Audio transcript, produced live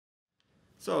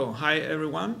So, hi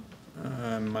everyone.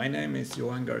 My name is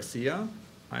Johan Garcia.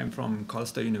 I'm from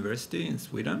Karlstad University in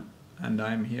Sweden, and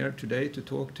I'm here today to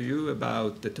talk to you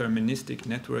about deterministic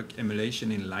network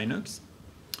emulation in Linux.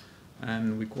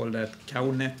 And we call that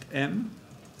KauNetEm.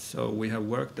 So we have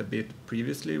worked a bit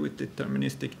previously with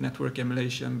deterministic network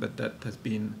emulation, but that has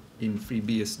been in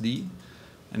FreeBSD.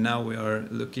 And now we are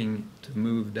looking to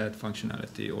move that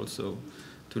functionality also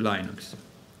to Linux.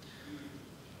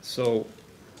 So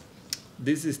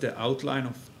this is the outline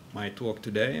of my talk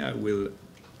today. I will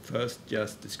first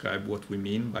just describe what we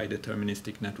mean by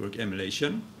deterministic network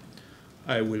emulation.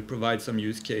 I will provide some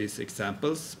use case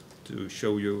examples to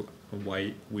show you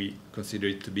why we consider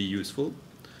it to be useful.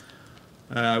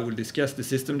 I will discuss the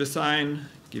system design,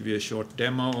 give you a short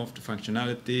demo of the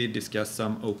functionality, discuss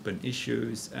some open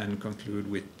issues, and conclude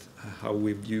with how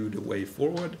we view the way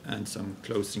forward and some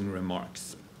closing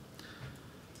remarks.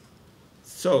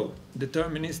 So,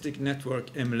 deterministic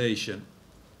network emulation.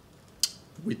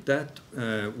 With that,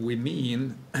 we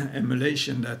mean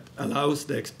emulation that allows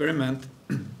the experiment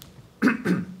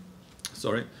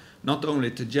not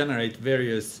only to generate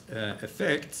various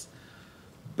effects,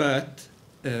 but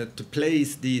to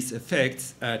place these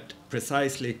effects at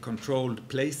precisely controlled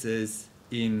places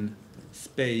in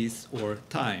space or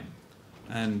time.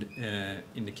 And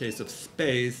in the case of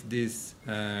space, this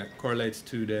correlates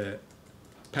to the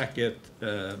packet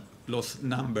loss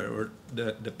number, or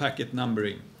the packet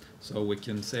numbering. So we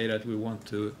can say that we want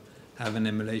to have an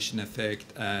emulation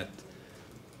effect at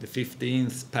the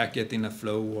 15th packet in a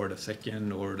flow, or the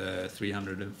second, or the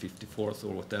 354th,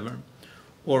 or whatever.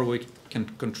 Or we can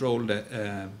control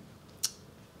the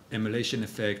emulation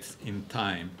effects in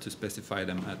time to specify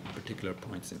them at particular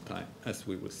points in time, as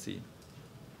we will see.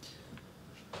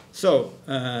 So,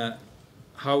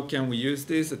 how can we use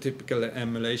this? A typical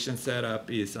emulation setup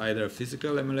is either a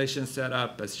physical emulation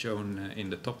setup, as shown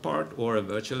in the top part, or a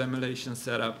virtual emulation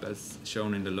setup, as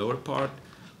shown in the lower part.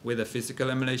 With a physical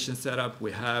emulation setup,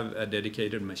 we have a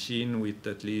dedicated machine with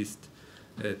at least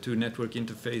 2 network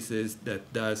interfaces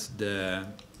that does the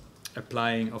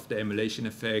applying of the emulation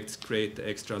effects, create the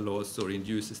extra loss, or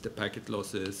induces the packet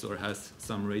losses, or has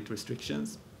some rate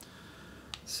restrictions.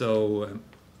 So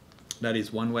that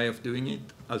is one way of doing it.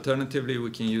 Alternatively,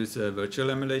 we can use a virtual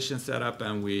emulation setup,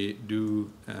 and we do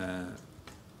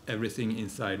everything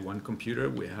inside one computer.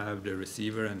 We have the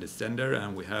receiver and the sender,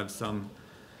 and we have some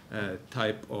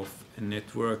type of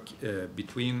network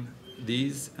between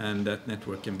these, and that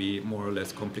network can be more or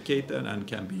less complicated and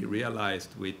can be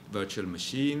realized with virtual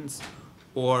machines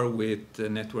or with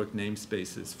network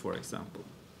namespaces, for example.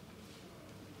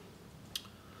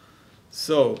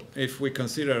 So, if we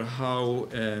consider how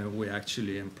we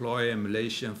actually employ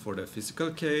emulation for the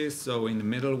physical case, so in the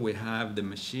middle we have the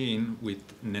machine with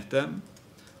Netdev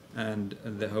and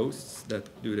the hosts that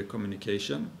do the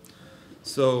communication.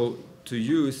 So, to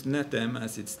use Netdev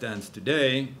as it stands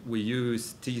today, we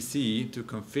use TC to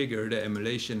configure the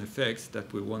emulation effects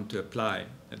that we want to apply,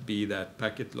 be that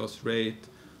packet loss rate,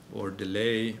 or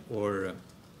delay, or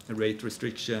rate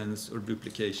restrictions, or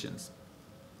duplications.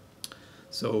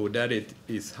 So that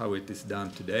is how it is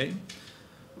done today.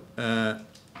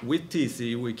 With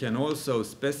TC, we can also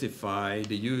specify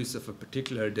the use of a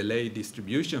particular delay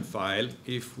distribution file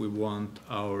if we want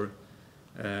our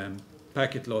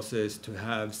packet losses to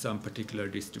have some particular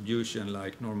distribution,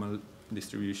 like normal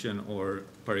distribution or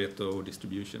Pareto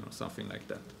distribution or something like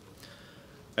that.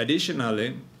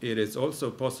 Additionally, it is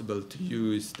also possible to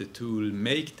use the tool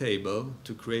MakeTable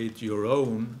to create your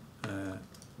own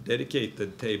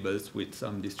dedicated tables with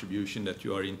some distribution that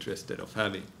you are interested of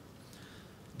having.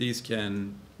 These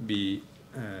can be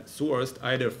sourced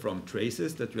either from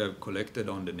traces that you have collected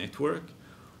on the network,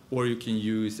 or you can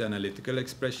use analytical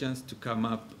expressions to come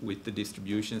up with the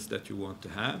distributions that you want to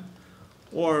have,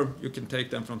 or you can take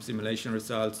them from simulation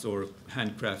results or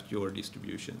handcraft your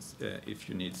distributions if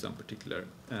you need some particular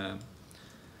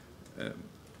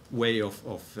way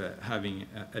of having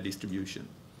a distribution.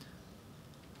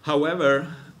 However,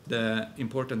 the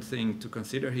important thing to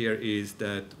consider here is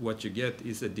that what you get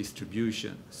is a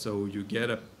distribution. So you get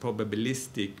a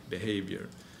probabilistic behavior.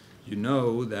 You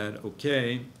know that,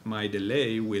 okay, my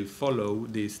delay will follow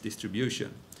this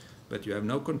distribution, but you have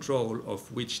no control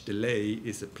of which delay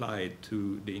is applied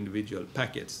to the individual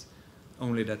packets,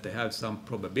 only that they have some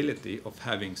probability of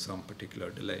having some particular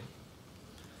delay.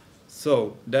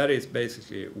 So that is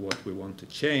basically what we want to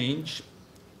change.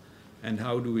 And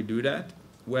how do we do that?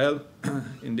 Well,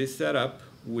 in this setup,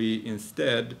 we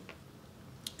instead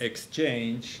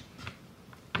exchange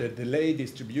the delay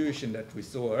distribution that we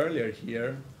saw earlier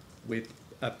here with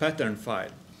a pattern file.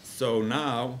 So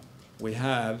now we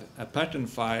have a pattern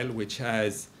file which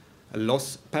has a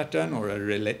loss pattern or a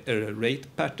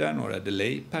rate pattern or a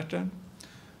delay pattern.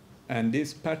 And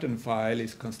this pattern file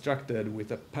is constructed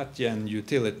with a patgen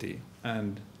utility,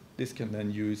 and this can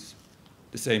then use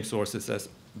the same sources as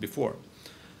before.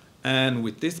 And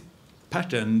with this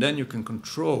pattern, then you can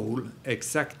control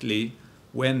exactly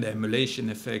when the emulation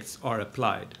effects are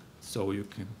applied. So you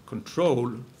can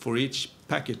control for each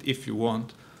packet, if you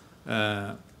want,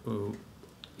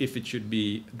 if it should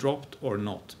be dropped or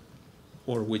not,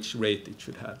 or which rate it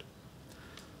should have.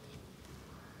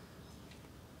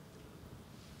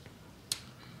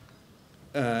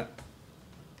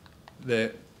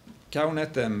 The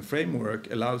KauNetEm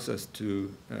framework allows us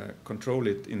to control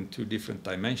it in two different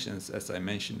dimensions, as I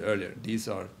mentioned earlier. These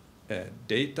are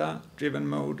data-driven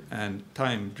mode and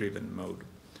time-driven mode.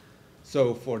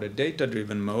 So for the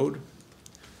data-driven mode,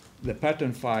 the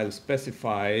pattern file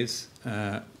specifies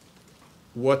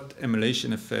what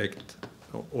emulation effect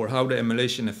or how the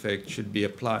emulation effect should be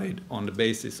applied on the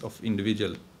basis of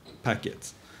individual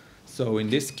packets. So in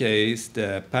this case,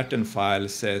 the pattern file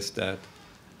says that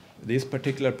this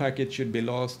particular packet should be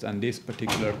lost and this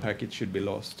particular packet should be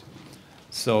lost.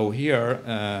 So here,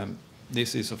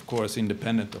 this is of course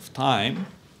independent of time.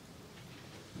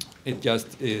 It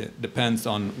just depends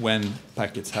on when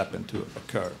packets happen to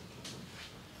occur.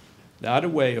 The other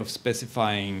way of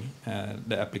specifying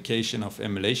the application of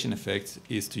emulation effects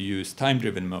is to use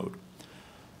time-driven mode.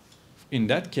 In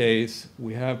that case,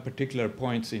 we have particular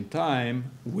points in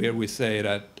time where we say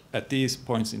that at these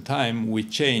points in time, we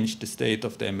change the state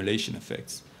of the emulation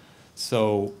effects.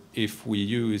 So if we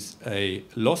use a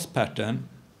loss pattern,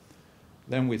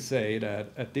 then we say that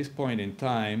at this point in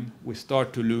time, we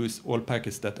start to lose all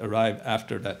packets that arrive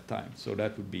after that time. So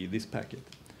that would be this packet.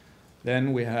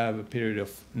 Then we have a period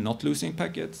of not losing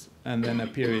packets, and then a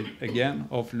period again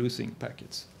of losing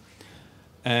packets.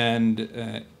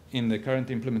 And in the current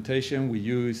implementation, we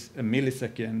use a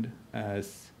millisecond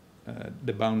as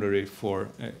the boundary for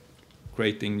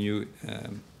creating new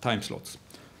time slots.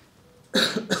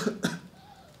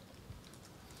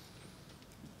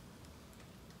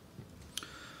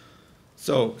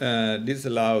 So this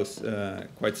allows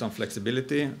quite some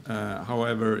flexibility.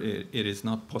 However, it is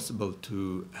not possible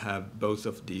to have both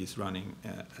of these running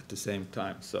at the same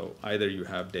time. So either you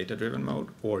have data-driven mode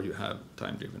or you have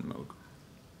time-driven mode.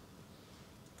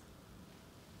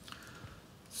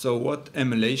 So what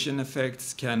emulation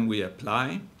effects can we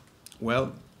apply?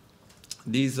 Well,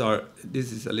 this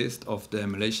is a list of the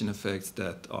emulation effects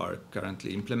that are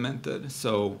currently implemented.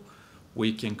 So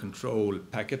we can control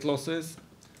packet losses,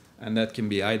 and that can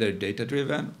be either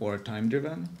data-driven or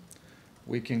time-driven.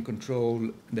 We can control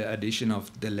the addition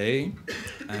of delay,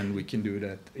 and we can do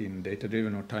that in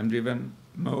data-driven or time-driven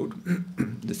mode.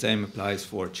 The same applies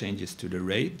for changes to the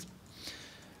rate.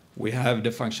 We have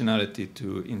the functionality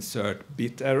to insert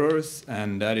bit errors,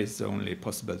 and that is only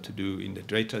possible to do in the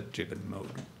data-driven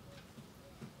mode.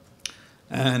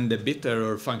 And the bit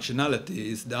error functionality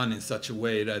is done in such a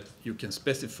way that you can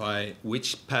specify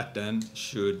which pattern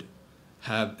should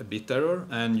have a bit error,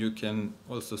 and you can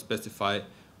also specify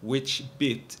which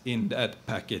bit in that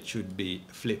packet should be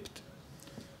flipped.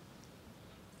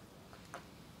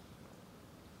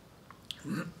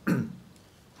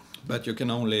 But you can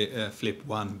only flip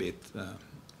one bit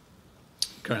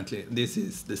currently. This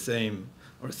is the same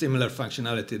or similar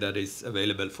functionality that is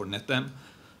available for NetDev,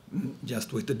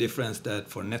 just with the difference that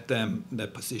for NetDev, the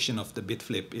position of the bit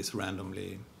flip is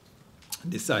randomly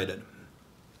decided.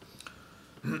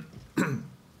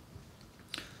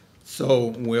 So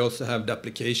we also have the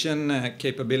application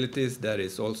capabilities that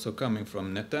is also coming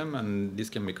from NetDev, and this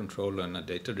can be controlled in a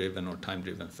data-driven or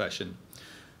time-driven fashion.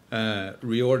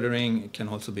 Reordering can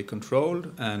also be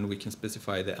controlled, and we can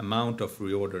specify the amount of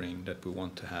reordering that we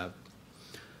want to have.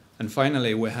 And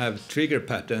finally, we have trigger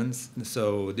patterns.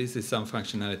 So this is some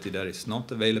functionality that is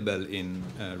not available in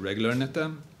regular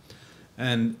NetDev.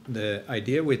 And the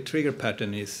idea with trigger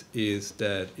pattern is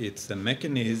that it's a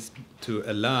mechanism to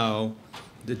allow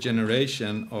the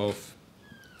generation of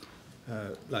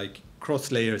like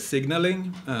cross-layer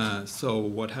signaling. So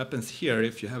what happens here,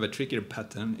 if you have a trigger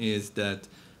pattern, is that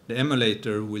the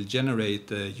emulator will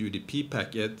generate a UDP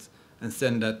packet and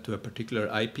send that to a particular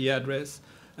IP address.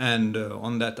 And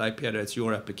on that IP address,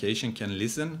 your application can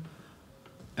listen.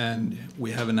 And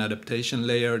we have an adaptation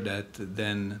layer that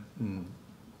then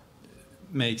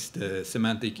makes the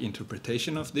semantic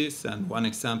interpretation of this. And one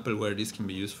example where this can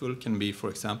be useful can be, for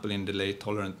example, in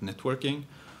delay-tolerant networking,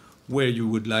 where you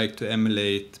would like to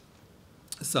emulate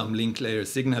some link layer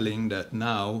signaling that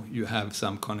now you have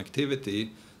some connectivity,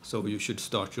 so you should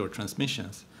start your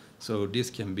transmissions. So this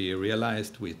can be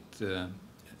realized with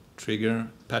trigger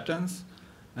patterns,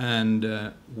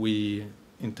 and we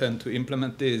intend to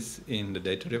implement this in the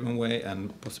data-driven way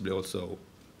and possibly also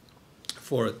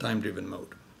for a time-driven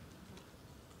mode.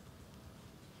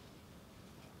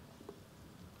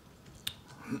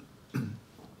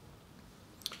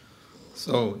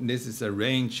 So this is a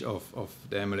range of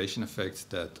the emulation effects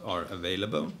that are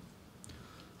available.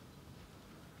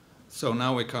 So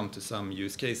now we come to some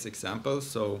use case examples.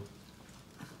 So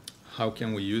how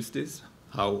can we use this?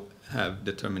 How have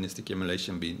deterministic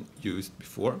emulation been used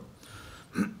before?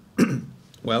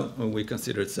 Well, we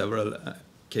considered several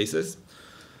cases.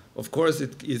 Of course,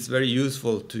 it is very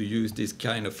useful to use this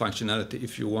kind of functionality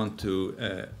if you want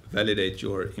to validate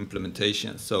your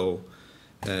implementation. So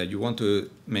you want to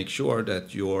make sure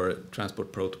that your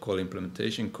transport protocol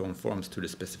implementation conforms to the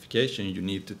specification. You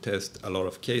need to test a lot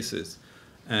of cases.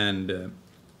 And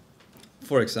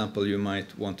for example, you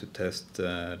might want to test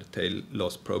the tail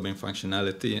loss probing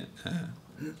functionality.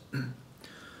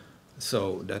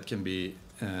 So that can be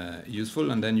useful,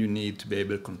 and then you need to be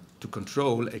able to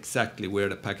control exactly where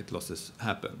the packet losses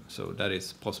happen. So that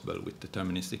is possible with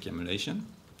deterministic emulation.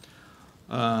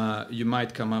 You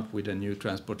might come up with a new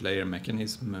transport layer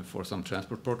mechanism for some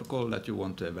transport protocol that you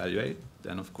want to evaluate.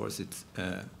 Then, of course, it's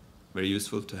very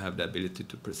useful to have the ability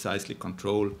to precisely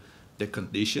control the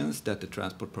conditions that the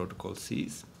transport protocol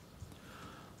sees.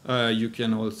 You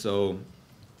can also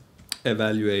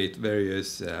evaluate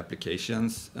various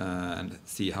applications and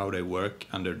see how they work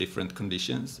under different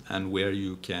conditions, and where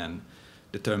you can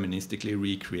deterministically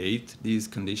recreate these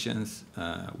conditions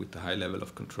with a high level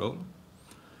of control.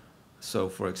 So,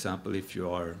 for example, if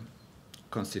you are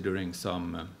considering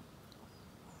some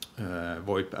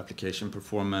VoIP application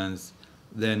performance,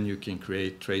 then you can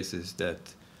create traces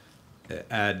that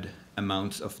add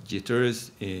amounts of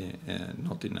jitters,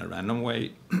 not in a random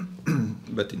way,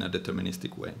 but in a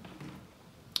deterministic way.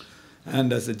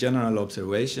 And as a general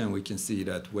observation, we can see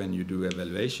that when you do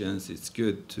evaluations, it's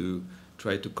good to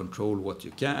try to control what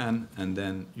you can, and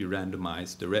then you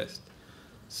randomize the rest.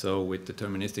 So with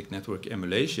deterministic network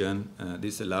emulation,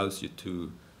 this allows you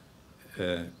to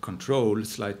control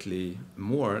slightly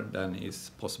more than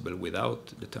is possible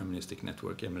without deterministic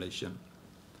network emulation.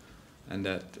 And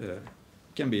that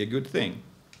can be a good thing.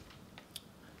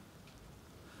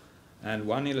 And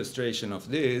one illustration of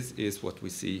this is what we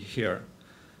see here.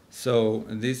 So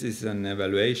this is an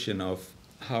evaluation of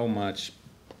how much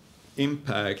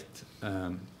impact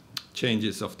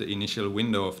changes of the initial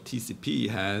window of TCP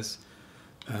has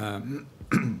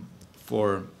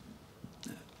for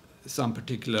some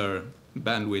particular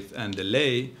bandwidth and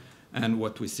delay. And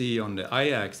what we see on the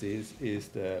y-axis is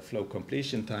the flow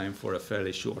completion time for a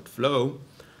fairly short flow.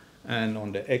 And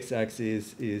on the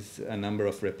x-axis is a number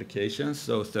of replications,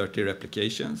 so 30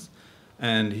 replications.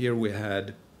 And here we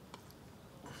had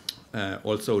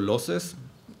also losses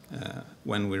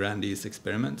when we ran these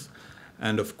experiments.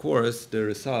 And of course, the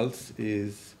results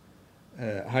is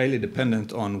highly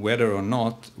dependent on whether or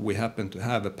not we happen to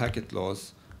have a packet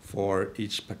loss for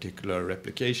each particular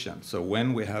replication. So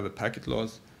when we have a packet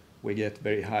loss, we get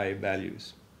very high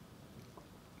values.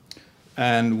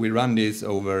 And we run this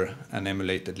over an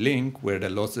emulated link where the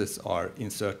losses are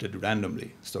inserted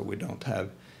randomly. So we don't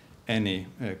have any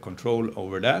control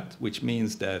over that, which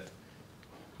means that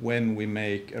when we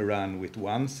make a run with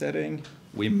one setting,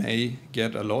 we may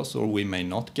get a loss or we may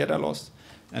not get a loss.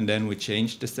 And then we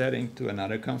change the setting to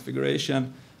another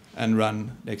configuration and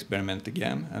run the experiment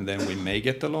again. And then we may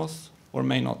get a loss or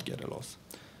may not get a loss.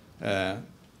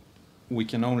 We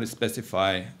can only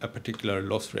specify a particular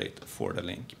loss rate for the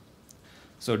link.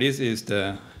 So this is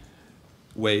the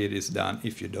way it is done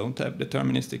if you don't have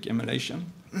deterministic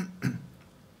emulation.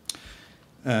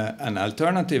 An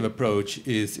alternative approach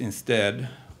is, instead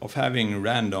of having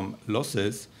random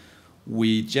losses,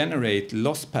 we generate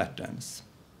loss patterns.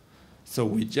 So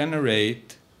we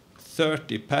generate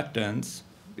 30 patterns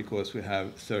because we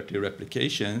have 30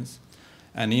 replications.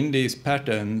 And in these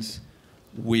patterns,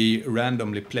 we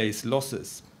randomly place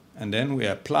losses. And then we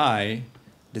apply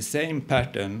the same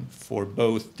pattern for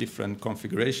both different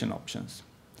configuration options.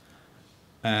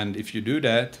 And if you do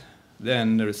that,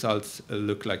 then the results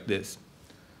look like this.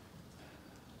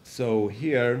 So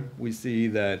here we see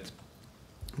that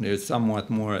there's somewhat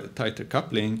more tighter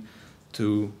coupling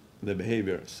to the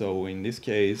behavior. So in this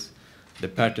case, the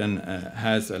pattern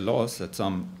has a loss at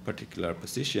some particular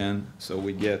position, so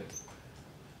we get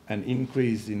an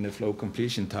increase in the flow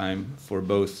completion time for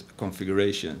both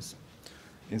configurations.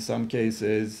 In some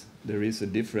cases, there is a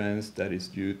difference that is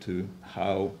due to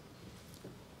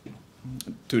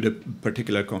the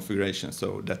particular configuration,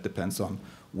 so that depends on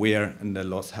where the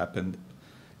loss happened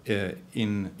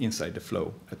inside the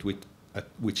flow, at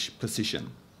which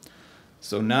position.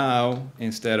 So now,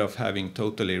 instead of having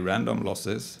totally random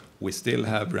losses, we still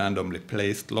have randomly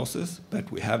placed losses,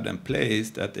 but we have them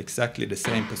placed at exactly the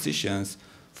same positions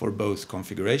for both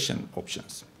configuration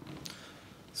options.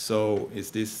 So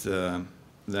is this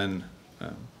then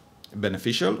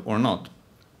beneficial or not?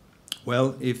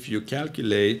 Well, if you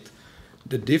calculate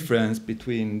the difference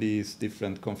between these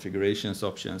different configurations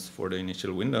options for the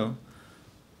initial window,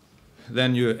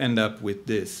 then you end up with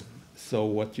this. So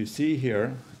what you see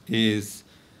here is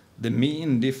the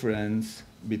mean difference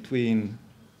between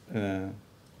the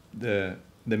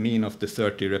mean of the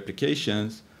 30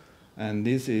 replications, and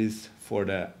this is for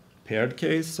the paired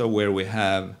case, so where we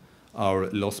have our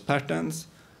loss patterns,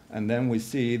 and then we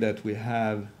see that we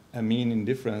have a mean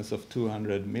indifference of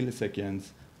 200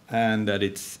 milliseconds, and that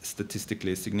it's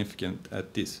statistically significant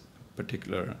at this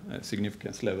particular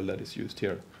significance level that is used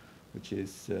here, which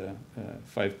is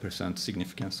 5%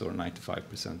 significance or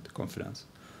 95% confidence.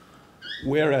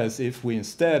 Whereas if we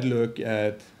instead look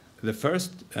at the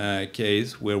first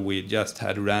case where we just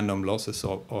had random losses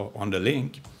on the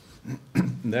link,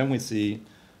 then we see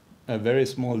a very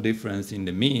small difference in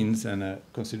the means and a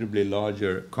considerably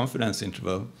larger confidence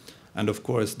interval. And of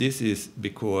course, this is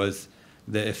because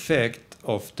the effect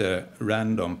of the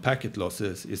random packet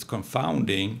losses is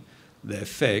confounding the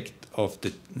effect of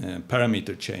the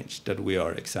parameter change that we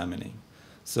are examining.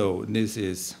 So this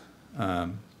is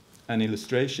an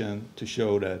illustration to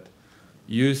show that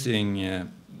using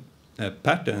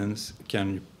patterns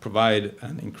can provide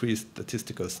an increased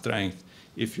statistical strength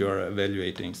if you are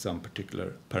evaluating some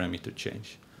particular parameter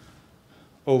change.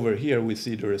 Over here, we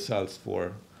see the results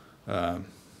for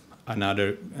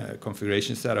another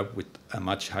configuration setup with a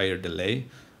much higher delay.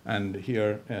 And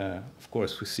here, of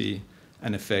course, we see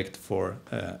an effect for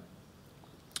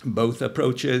both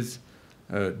approaches,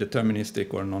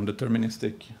 deterministic or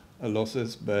non-deterministic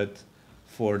losses, but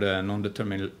for the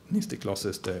non-deterministic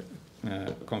losses, the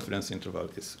confidence interval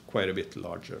is quite a bit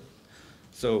larger.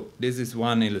 So this is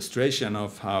one illustration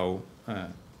of how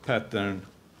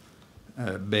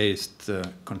pattern-based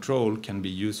control can be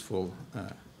useful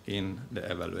in the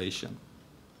evaluation.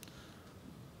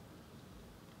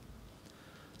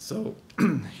 So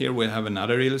here we have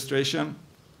another illustration.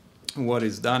 What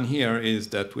is done here is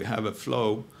that we have a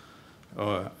flow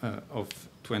of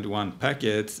 21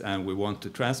 packets and we want to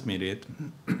transmit it.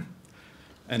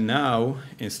 And now,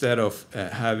 instead of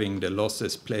having the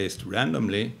losses placed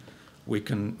randomly, we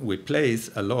place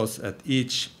a loss at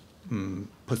each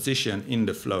position in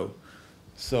the flow.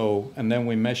 So, and then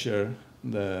we measure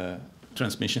the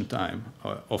transmission time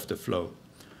of the flow.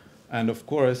 And of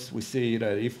course, we see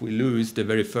that if we lose the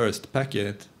very first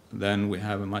packet, then we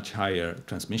have a much higher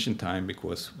transmission time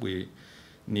because we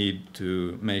need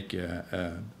to make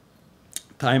a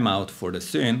timeout for the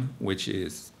SYN, which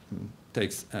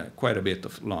takes quite a bit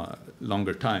of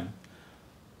longer time.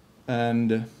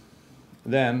 And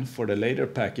then for the later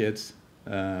packets,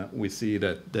 we see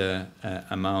that the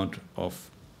amount of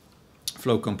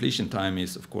flow completion time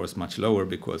is, of course, much lower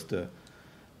because the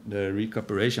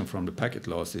recuperation from the packet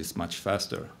loss is much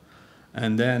faster.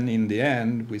 And then in the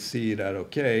end, we see that,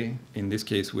 okay, in this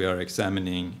case, we are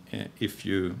examining if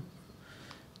you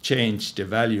change the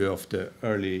value of the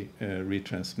early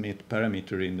retransmit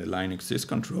parameter in the Linux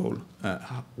syscontrol,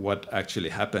 what actually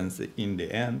happens in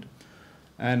the end.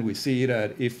 And we see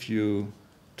that if you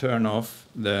turn off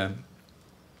the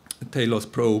tail loss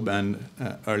probe and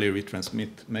early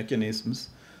retransmit mechanisms,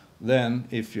 then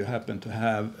if you happen to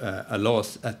have a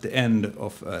loss at the end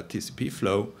of a TCP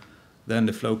flow, then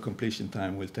the flow completion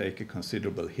time will take a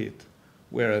considerable hit.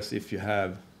 Whereas if you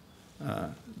have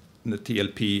the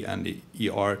TLP and the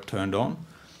ER turned on,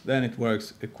 then it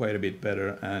works quite a bit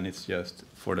better, and it's just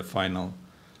for the final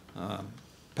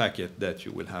packet that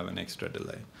you will have an extra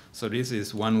delay. So this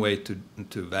is one way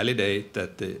to validate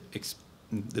that the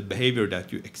behavior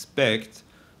that you expect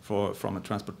from a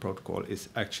transport protocol is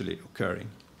actually occurring.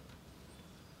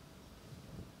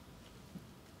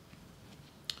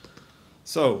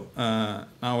 So now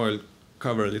I'll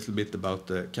cover a little bit about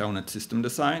the KauNet system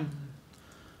design.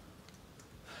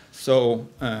 So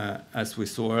as we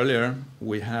saw earlier,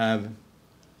 we have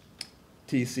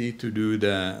TC to do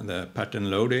the pattern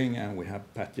loading, and we have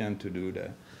Patyan to do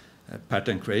the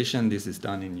pattern creation. This is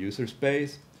done in user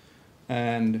space.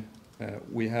 And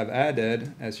we have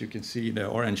added, as you can see, the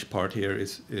orange part here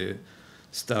is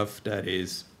stuff that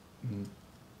is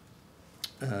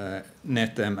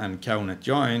NetDev and KauNet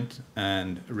joint,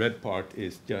 and red part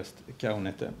is just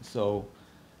KauNetEm. So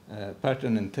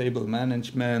pattern and table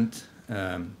management,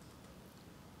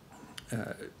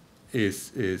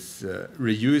 is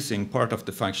reusing part of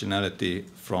the functionality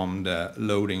from the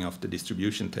loading of the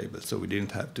distribution table, so we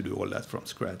didn't have to do all that from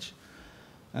scratch.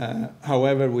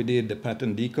 However, we did the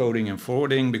pattern decoding and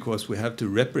forwarding because we have to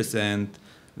represent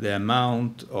the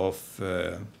amount of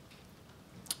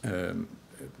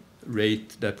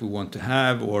rate that we want to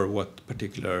have, or what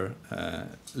particular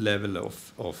level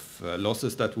of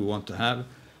losses that we want to have.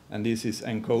 And this is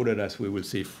encoded, as we will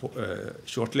see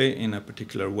shortly, in a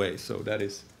particular way. So that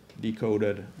is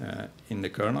decoded in the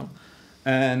kernel.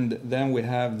 And then we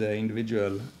have the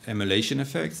individual emulation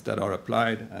effects that are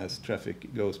applied as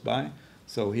traffic goes by.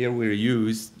 So here we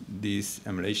use these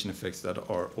emulation effects that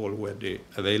are already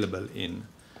available in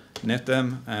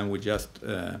NetDev, and we just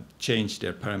change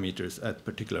their parameters at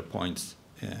particular points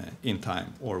in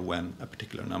time, or when a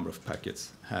particular number of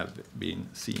packets have been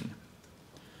seen.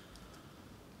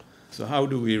 So how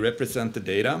do we represent the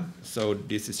data? So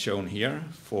this is shown here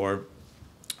for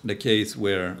the case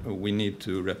where we need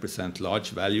to represent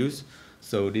large values.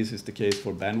 So this is the case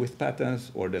for bandwidth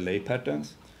patterns or delay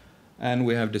patterns. And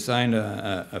we have designed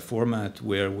a format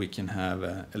where we can have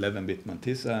an 11-bit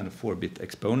mantissa and a 4-bit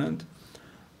exponent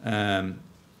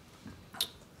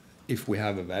if we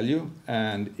have a value.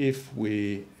 And if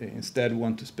we instead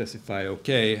want to specify,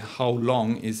 okay, how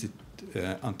long is it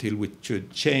until we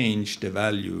should change the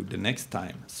value the next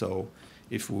time. So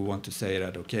if we want to say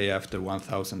that, okay, after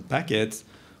 1,000 packets,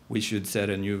 we should set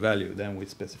a new value, then we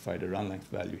specify the run length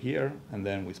value here, and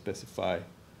then we specify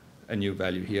a new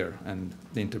value here. And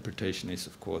the interpretation is,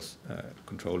 of course,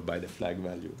 controlled by the flag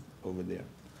value over there.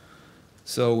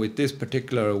 So with this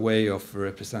particular way of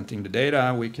representing the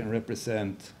data, we can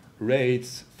represent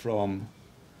rates from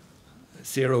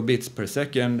 0 bits per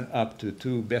second up to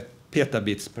 2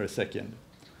 petabits per second.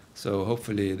 So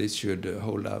hopefully this should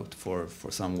hold out for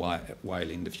some while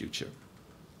in the future.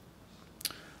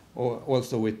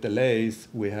 Also with delays,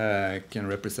 we can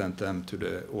represent them to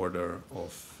the order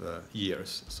of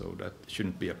years, so that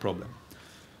shouldn't be a problem.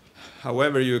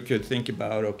 However, you could think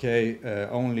about, okay,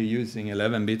 only using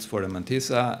 11 bits for the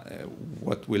mantissa,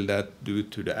 what will that do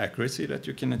to the accuracy that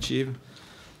you can achieve?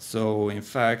 So in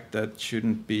fact, that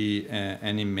shouldn't be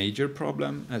any major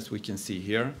problem, as we can see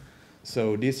here.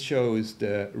 So this shows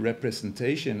the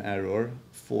representation error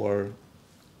for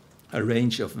a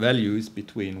range of values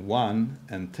between 1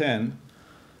 and 10.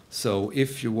 So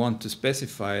if you want to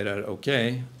specify that,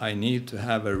 okay, I need to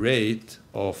have a rate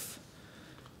of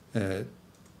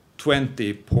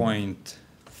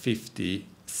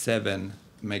 20.57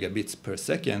 megabits per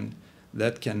second,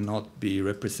 that cannot be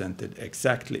represented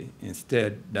exactly.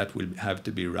 Instead, that will have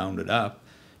to be rounded up,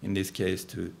 in this case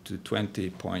to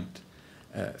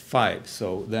 20.5.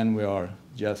 So then we are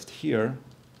just here.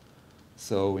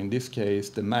 So in this case,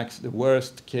 the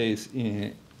worst case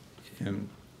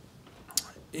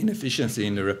inefficiency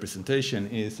in the representation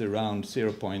is around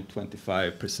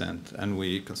 0.25%, and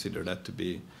we consider that to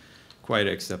be quite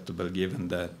acceptable, given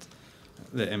that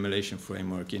the emulation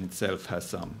framework in itself has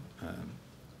some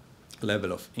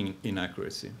level of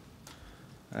inaccuracy.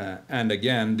 And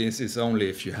again, this is only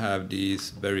if you have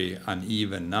these very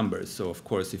uneven numbers. So of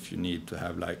course, if you need to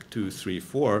have like 2, 3,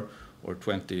 4, or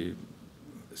 20,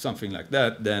 something like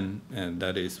that, then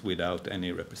that is without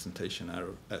any representation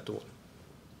error at all.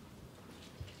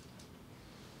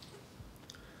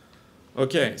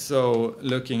 Okay, so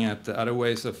looking at the other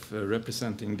ways of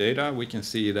representing data, we can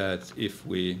see that if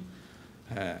we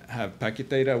have packet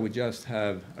data, we just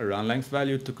have a run length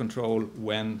value to control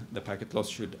when the packet loss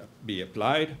should be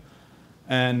applied.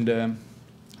 And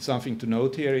something to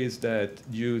note here is that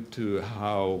due to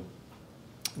how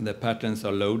the patterns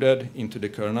are loaded into the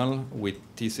kernel with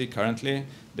TC currently,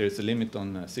 there's a limit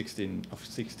on 16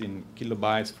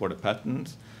 kilobytes for the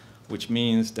patterns, which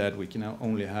means that we can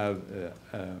only have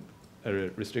a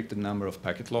restricted number of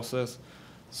packet losses.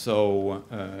 So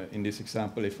in this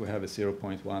example, if we have a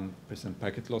 0.1%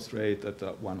 packet loss rate at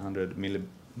 100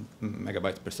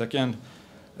 megabytes per second,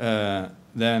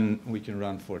 then we can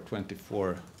run for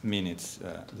 24 minutes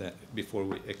before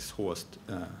we exhaust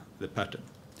the pattern.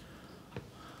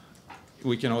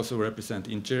 We can also represent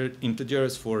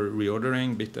integers for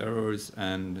reordering, bit errors,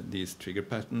 and these trigger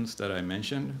patterns that I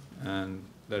mentioned, and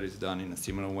that is done in a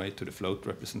similar way to the float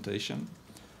representation.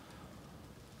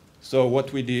 So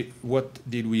what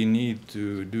did we need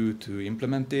to do to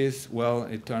implement this? Well,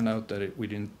 it turned out that we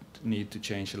didn't need to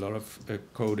change a lot of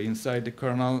code inside the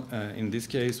kernel. In this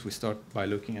case, we start by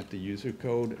looking at the user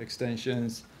code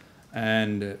extensions,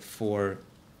 and for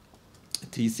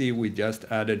TC, we just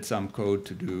added some code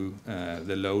to do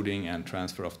the loading and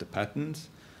transfer of the patterns.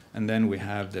 And then we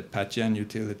have the patchen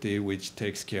utility, which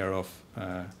takes care of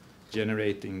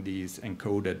generating these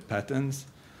encoded patterns,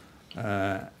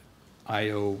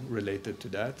 I/O related to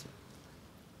that.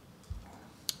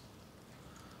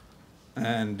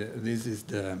 And this is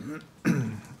the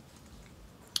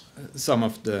some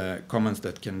of the comments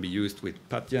that can be used with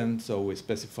pattern. So we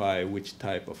specify which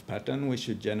type of pattern we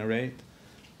should generate,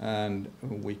 and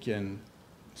we can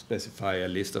specify a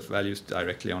list of values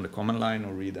directly on the command line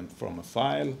or read them from a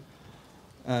file.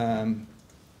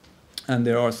 And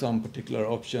there are some particular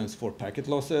options for packet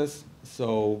losses.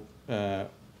 So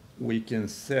we can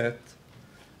set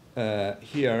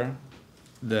here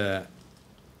the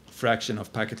fraction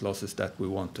of packet losses that we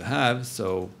want to have,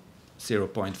 so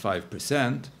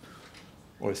 0.5%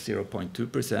 or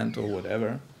 0.2% or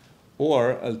whatever.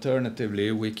 Or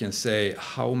alternatively, we can say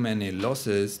how many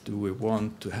losses do we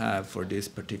want to have for this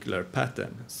particular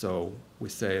pattern. So we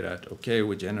say that, okay,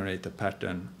 we generate a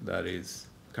pattern that is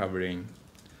covering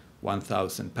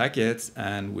 1,000 packets,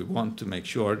 and we want to make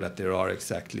sure that there are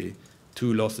exactly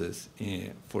 2 losses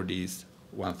for these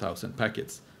 1,000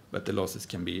 packets, but the losses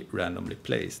can be randomly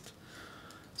placed.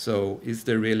 So is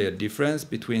there really a difference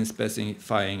between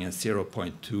specifying a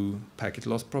 0.2 packet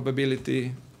loss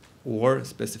probability or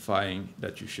specifying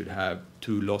that you should have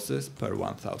 2 losses per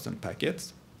 1,000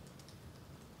 packets?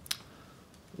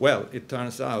 Well, it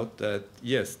turns out that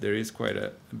yes, there is quite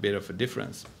a bit of a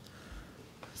difference.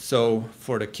 So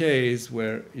for the case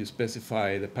where you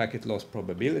specify the packet loss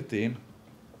probability,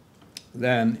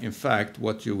 then in fact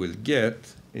what you will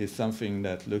get is something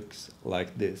that looks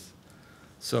like this.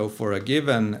 So for a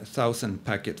given 1,000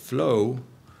 packet flow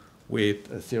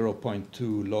with a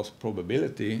 0.2 loss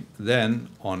probability, then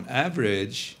on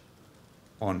average,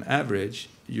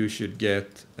 you should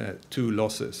get 2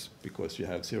 losses because you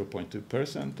have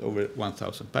 0.2% over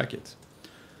 1,000 packets.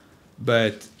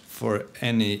 But for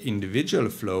any individual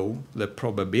flow, the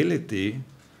probability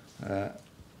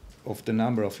of the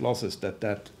number of losses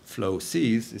that flow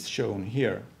sees is shown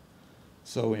here.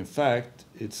 So in fact,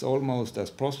 it's almost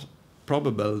as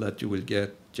probable that you will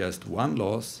get just 1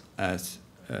 loss as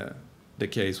the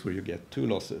case where you get 2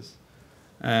 losses.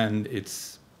 And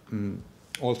it's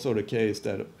also the case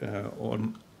that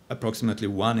approximately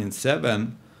 1 in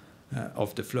 7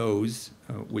 of the flows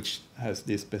which has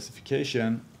this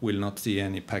specification will not see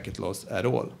any packet loss at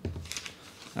all.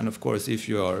 And of course, if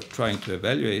you are trying to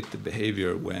evaluate the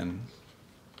behavior when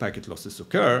packet losses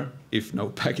occur, if no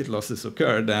packet losses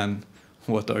occur, then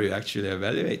what are you actually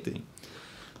evaluating?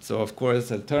 So of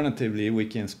course, alternatively, we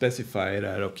can specify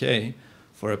that, okay,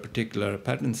 for a particular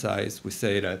pattern size, we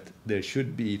say that there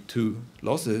should be 2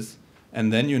 losses,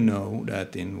 and then you know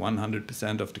that in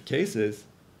 100% of the cases,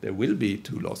 there will be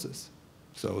 2 losses.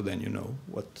 So then you know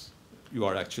what you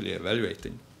are actually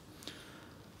evaluating.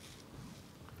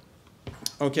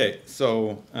 Okay,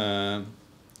 so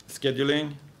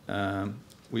scheduling,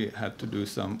 we had to do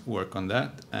some work on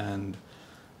that, and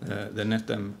the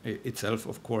NetDev itself,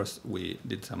 of course, we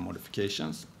did some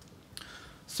modifications.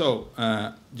 So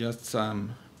just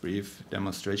some brief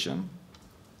demonstration.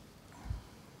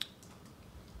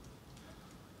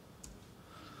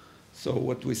 So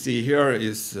what we see here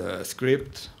is a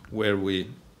script where we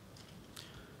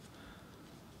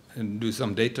do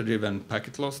some data-driven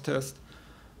packet loss test,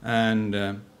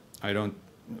 and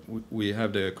we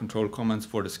have the control comments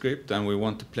for the script, and we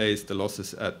want to place the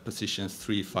losses at positions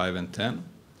 3, 5, and 10.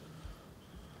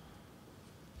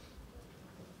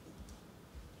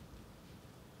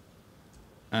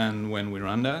 And when we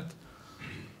run that,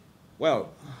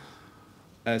 well,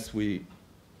 as we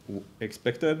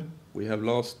expected, we have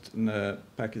lost the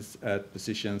packets at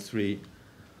position 3,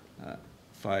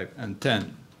 5, and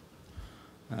 10.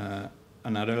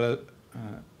 Another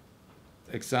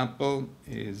example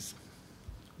is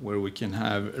where we can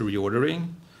have a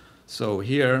reordering. So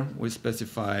here we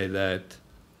specify that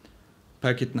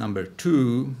packet number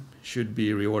 2 should be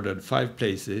reordered 5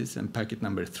 places, and packet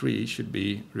number 3 should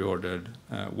be reordered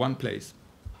 1 place.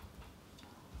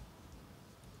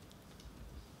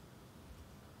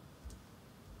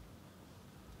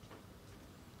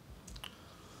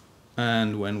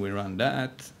 And when we run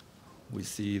that, we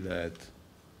see that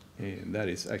that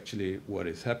is actually what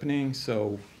is happening.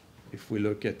 So if we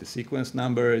look at the sequence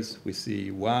numbers, we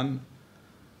see 1,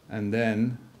 and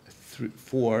then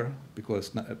 4, because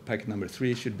packet number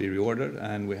 3 should be reordered,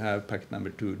 and we have packet number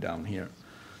 2 down here.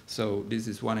 So this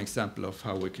is one example of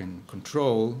how we can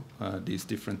control these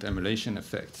different emulation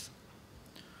effects.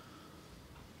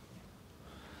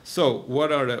 So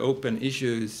what are the open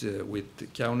issues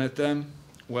with KauNetEm?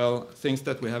 Well, things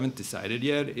that we haven't decided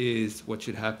yet is what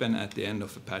should happen at the end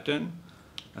of a pattern.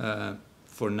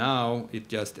 For now, it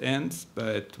just ends,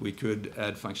 but we could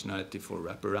add functionality for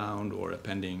wraparound or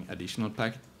appending additional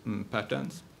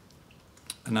patterns.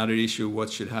 Another issue, what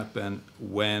should happen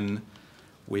when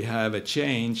we have a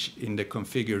change in the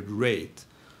configured rate.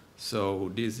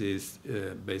 So this is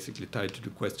basically tied to the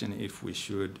question if we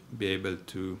should be able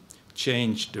to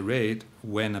change the rate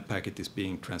when a packet is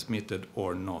being transmitted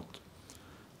or not.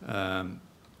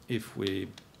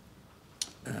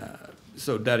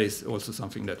 So that is also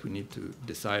something that we need to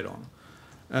decide on.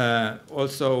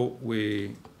 Also,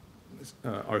 we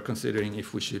are considering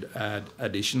if we should add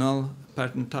additional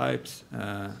pattern types.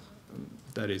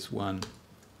 That is one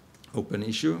open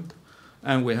issue.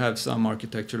 And we have some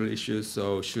architectural issues,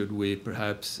 so should we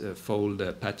perhaps fold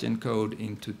the patch code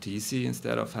into TC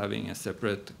instead of having a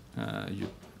separate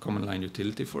command line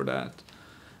utility for that?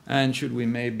 And should we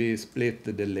maybe split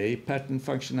the delay pattern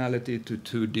functionality to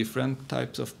two different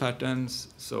types of patterns?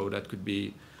 So that could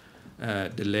be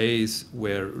delays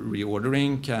where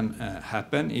reordering can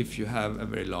happen if you have a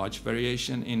very large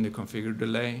variation in the configured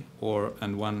delay,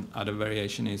 and one other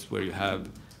variation is where you have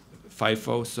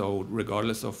FIFO, so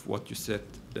regardless of what you set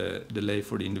the delay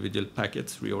for the individual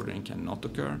packets, reordering cannot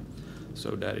occur.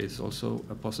 So that is also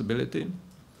a possibility.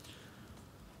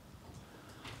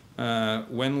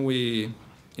 When we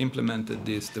implemented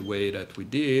this the way that we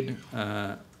did,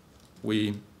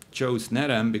 we chose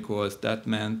NetDev because that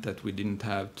meant that we didn't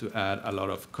have to add a lot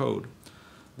of code.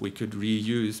 We could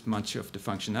reuse much of the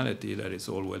functionality that is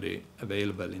already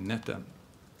available in NetDev.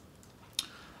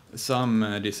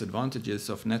 Some disadvantages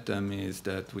of NetDev is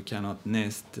that we cannot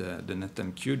nest the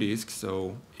NetDev QDisk,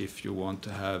 so if you want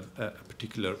to have a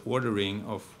particular ordering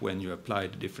of when you apply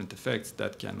the different effects,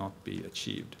 that cannot be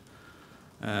achieved.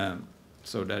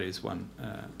 So that is one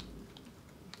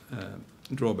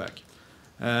drawback.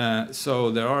 So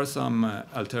there are some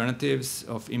alternatives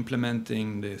of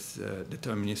implementing this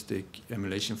deterministic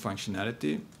emulation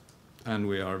functionality, and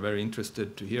we are very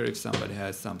interested to hear if somebody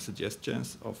has some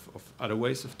suggestions of other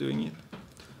ways of doing it.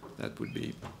 That would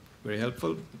be very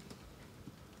helpful.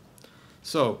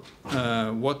 So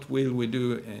what will we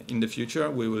do in the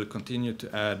future? We will continue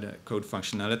to add code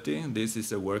functionality. This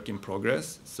is a work in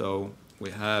progress, so we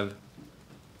have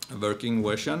a working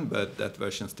version, but that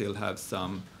version still has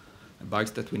some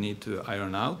bugs that we need to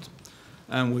iron out.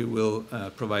 And we will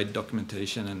provide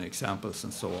documentation and examples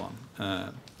and so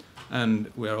on.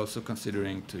 And we are also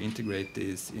considering to integrate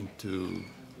this into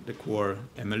the core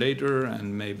emulator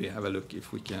and maybe have a look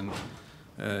if we can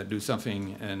do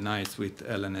something nice with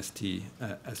LNST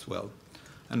as well.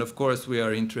 And of course, we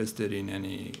are interested in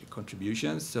any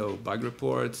contributions, so bug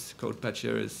reports, code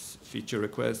patches, feature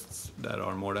requests that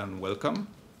are more than welcome.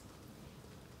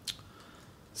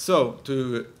 So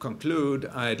to conclude,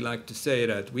 I'd like to say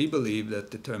that we believe that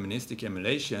deterministic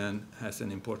emulation has an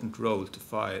important role to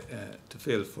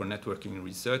fill for networking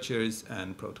researchers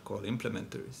and protocol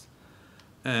implementers.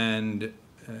 And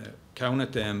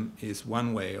KauNetEm is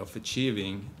one way of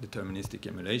achieving deterministic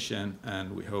emulation,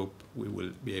 and we hope we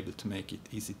will be able to make it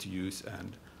easy to use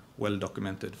and well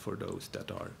documented for those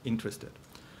that are interested.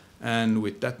 And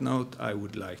with that note, I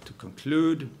would like to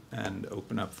conclude and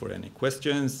open up for any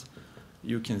questions.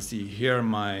 You can see here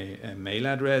my mail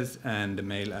address and the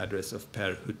mail address of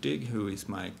Per Hurtig, who is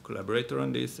my collaborator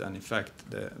on this, and in fact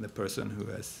the person who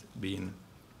has been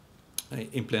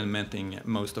implementing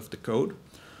most of the code.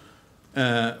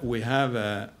 We have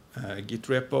a Git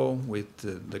repo with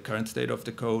the current state of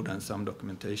the code and some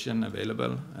documentation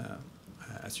available,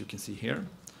 as you can see here.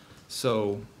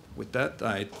 So with that,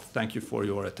 I thank you for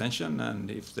your attention,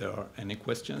 and if there are any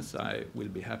questions, I will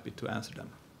be happy to answer them.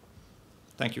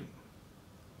 Thank you.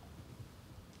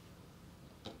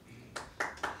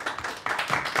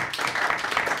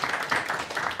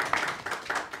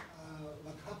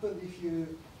 What happens if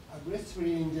you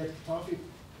aggressively inject traffic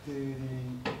to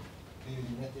the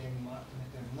NetDev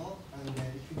node, and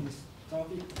if this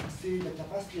traffic exceeds the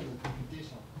capacity of the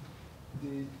computation,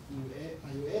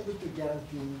 are you able to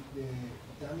guarantee the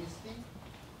determinicity?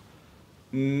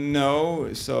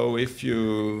 No. So if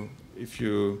you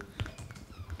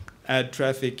add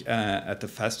traffic at a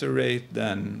faster rate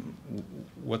than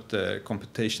what the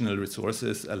computational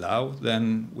resources allow,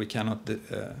 then we cannot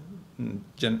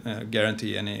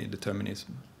guarantee any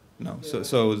determinism. No. Yeah.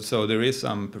 So there is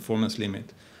some performance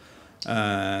limit.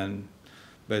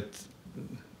 But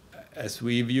as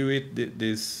we view it,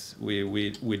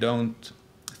 we don't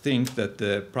think that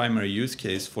the primary use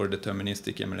case for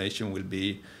deterministic emulation will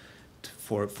be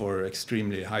for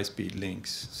extremely high-speed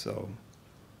links. So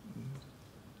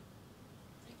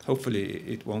hopefully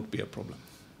it won't be a problem.